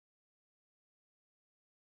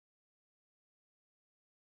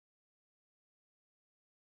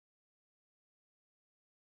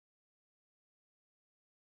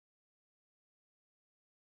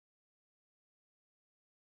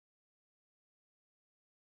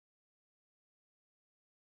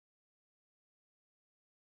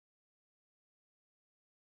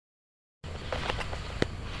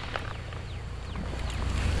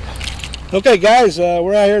Okay guys,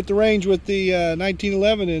 we're out here at the range with the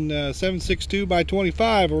 1911 and 7.62 by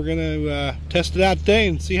 25. We're going to test it out today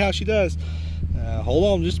and see how she does. Hold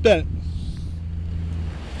on just a minute.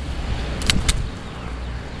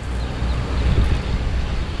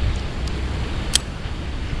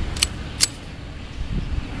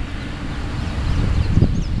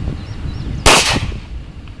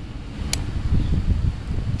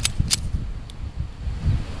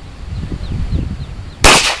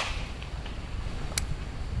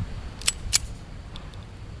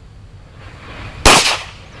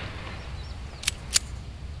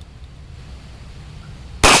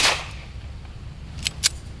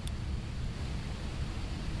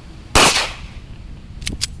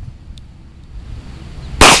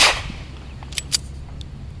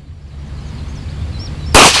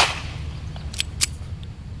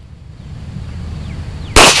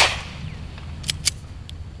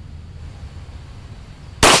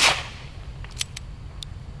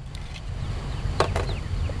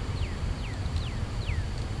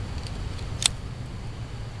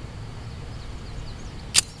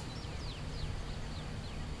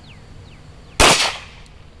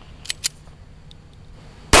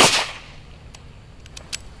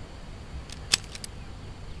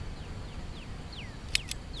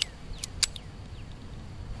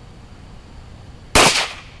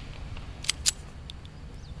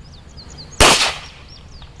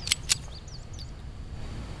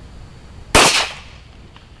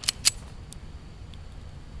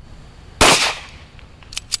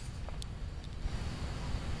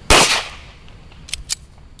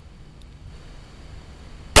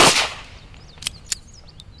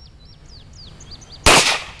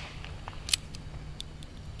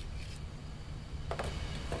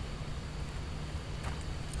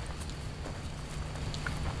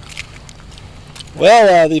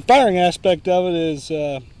 Well, the firing aspect of it is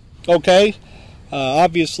okay.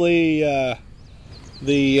 Obviously,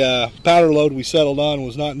 the powder load we settled on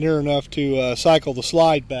was not near enough to cycle the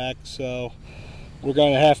slide back, so we're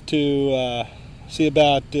going to have to see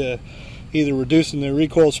about either reducing the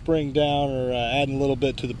recoil spring down or adding a little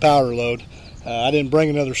bit to the powder load. I didn't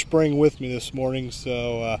bring another spring with me this morning,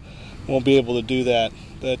 so won't be able to do that.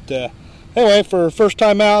 But anyway, for first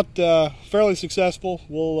time out, fairly successful.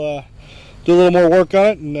 We'll do a little more work on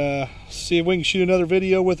it and see if we can shoot another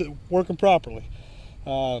video with it working properly.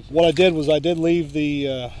 What I did was I did leave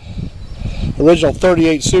the original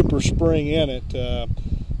 38 Super spring in it.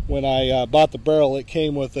 When I bought the barrel, it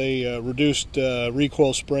came with a reduced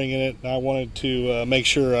recoil spring in it, and I wanted to make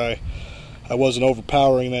sure I wasn't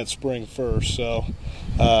overpowering that spring first. So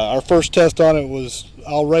our first test on it was,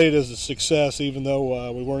 I'll rate it as a success, even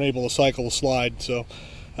though we weren't able to cycle the slide. So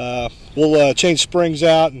we'll change springs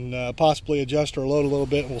out and possibly adjust our load a little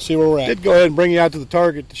bit, and we'll see where we're at. I did go ahead and bring you out to the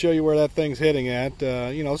target to show you where that thing's hitting at.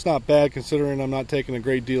 You know, it's not bad considering I'm not taking a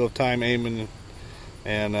great deal of time aiming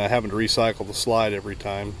and having to recycle the slide every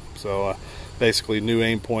time. So basically new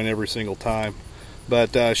aim point every single time.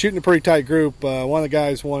 But shooting a pretty tight group, one of the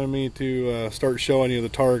guys wanted me to start showing you the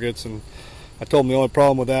targets, and I told him the only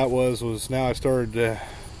problem with that was now I started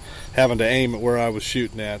having to aim at where I was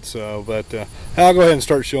shooting at. So, but I'll go ahead and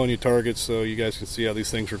start showing you targets so you guys can see how these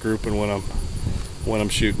things are grouping when I'm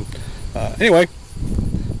shooting. Anyway,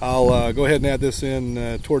 I'll go ahead and add this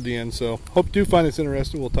in toward the end. So, hope you do find this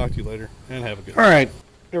interesting. We'll talk to you later, and have a good one. All right,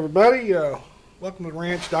 everybody, welcome to the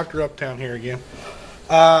ranch. Dr. Uptown here again.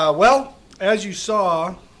 Well, as you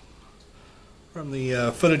saw from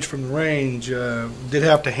the footage from the range, did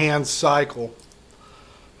have to hand cycle.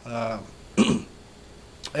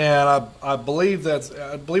 And I believe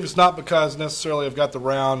it's not because necessarily I've got the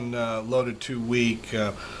round loaded too weak.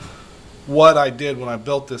 What I did when I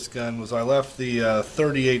built this gun was I left the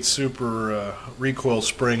 38 Super recoil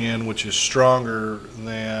spring in, which is stronger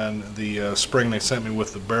than the spring they sent me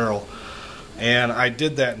with the barrel, and I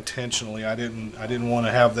did that intentionally. I didn't want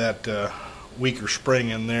to have that weaker spring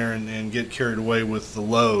in there and get carried away with the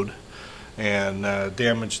load and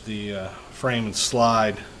damage the frame and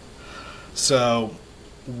slide. So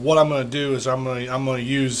what I'm going to do is I'm going to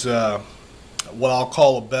use what I'll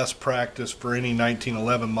call a best practice for any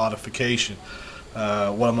 1911 modification.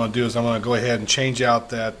 What I'm going to do is I'm going to go ahead and change out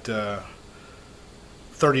that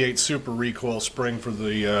 38 Super recoil spring for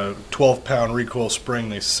the 12-pound recoil spring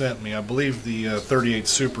they sent me. I believe the 38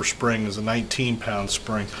 Super spring is a 19-pound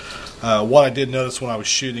spring. What I did notice when I was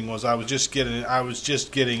shooting was I was just getting,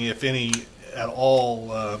 if any at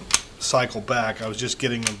all, cycle back. I was just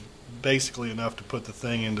getting them basically enough to put the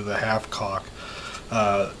thing into the half cock.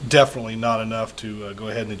 Definitely not enough to go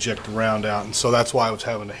ahead and eject the round out, and so that's why I was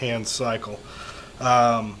having to hand cycle.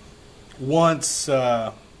 Once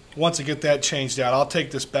once I get that changed out, I'll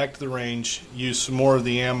take this back to the range, use some more of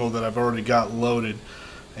the ammo that I've already got loaded,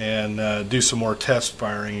 and do some more test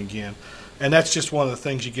firing again. And that's just one of the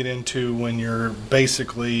things you get into when you're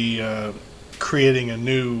basically creating a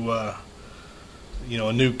new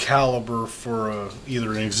a new caliber for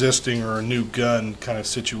either an existing or a new gun kind of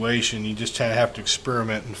situation. You just kind of have to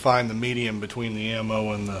experiment and find the medium between the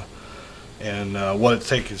ammo and what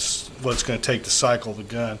it's going to take to cycle the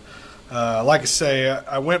gun. Like I say,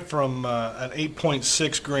 I went from an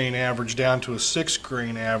 8.6 grain average down to a 6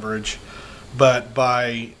 grain average, but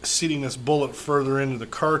by seating this bullet further into the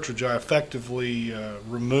cartridge, I effectively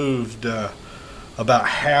removed about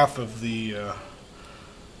half of the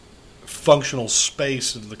functional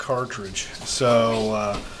space of the cartridge.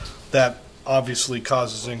 So that obviously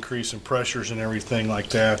causes increase in pressures and everything like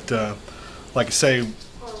that. Like I say,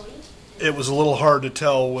 it was a little hard to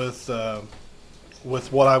tell with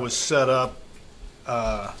what I was set up.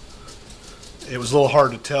 It was a little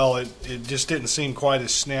hard to tell. It just didn't seem quite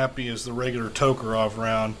as snappy as the regular Tokarev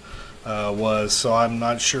round was. So I'm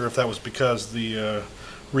not sure if that was because the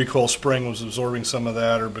recoil spring was absorbing some of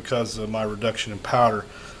that or because of my reduction in powder.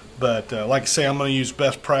 But like I say, I'm going to use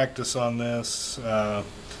best practice on this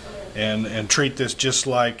and treat this just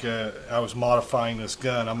like I was modifying this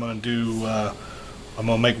gun. I'm going to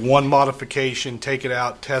make one modification, take it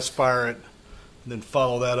out, test fire it, and then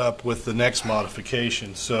follow that up with the next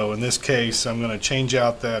modification. So in this case, I'm going to change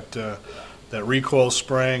out that recoil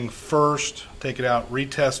spring first, take it out,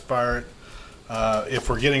 retest fire it.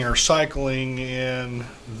 If we're getting our cycling in,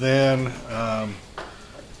 then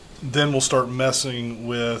we'll start messing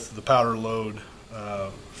with the powder load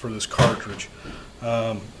for this cartridge.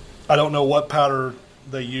 I don't know what powder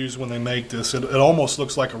they use when they make this. It almost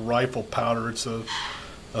looks like a rifle powder. It's a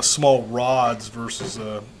small rods versus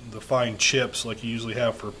the fine chips like you usually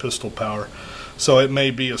have for pistol powder. So it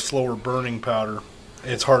may be a slower burning powder.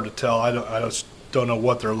 It's hard to tell. I just don't know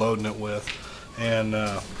what they're loading it with. And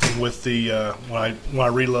with the when I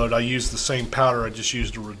reload, I use the same powder. I just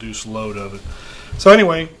used a reduced load of it. So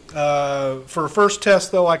anyway, for a first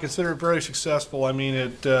test though, I consider it very successful. I mean,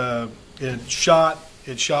 it shot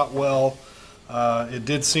well. It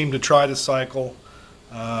did seem to try to cycle.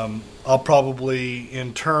 I'll probably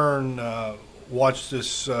in turn watch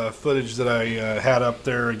this footage that I had up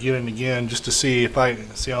there again and again just to see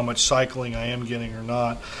how much cycling I am getting or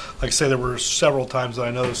not. Like I say, there were several times that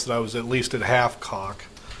I noticed that I was at least at half cock,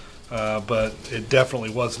 but it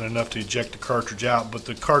definitely wasn't enough to eject the cartridge out. But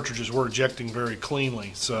the cartridges were ejecting very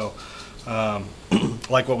cleanly. So,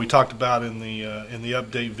 like what we talked about in the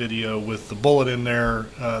update video with the bullet in there,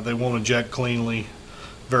 they won't eject cleanly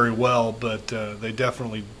very well, but they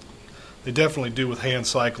definitely do with hand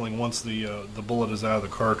cycling once the bullet is out of the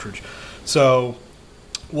cartridge. So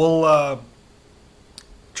we'll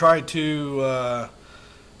try to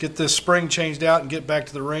get this spring changed out and get back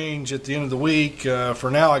to the range at the end of the week. For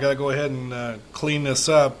now, I got to go ahead and clean this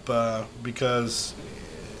up because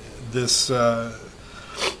this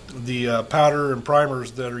the powder and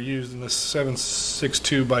primers that are used in this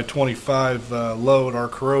 7.62 by 25 load are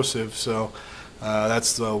corrosive. So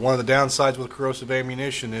that's one of the downsides with corrosive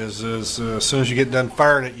ammunition is as soon as you get done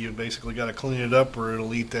firing it, you basically got to clean it up or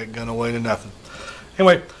it'll eat that gun away to nothing.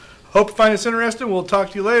 Anyway, hope you find this interesting. We'll talk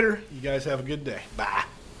to you later. You guys have a good day. Bye.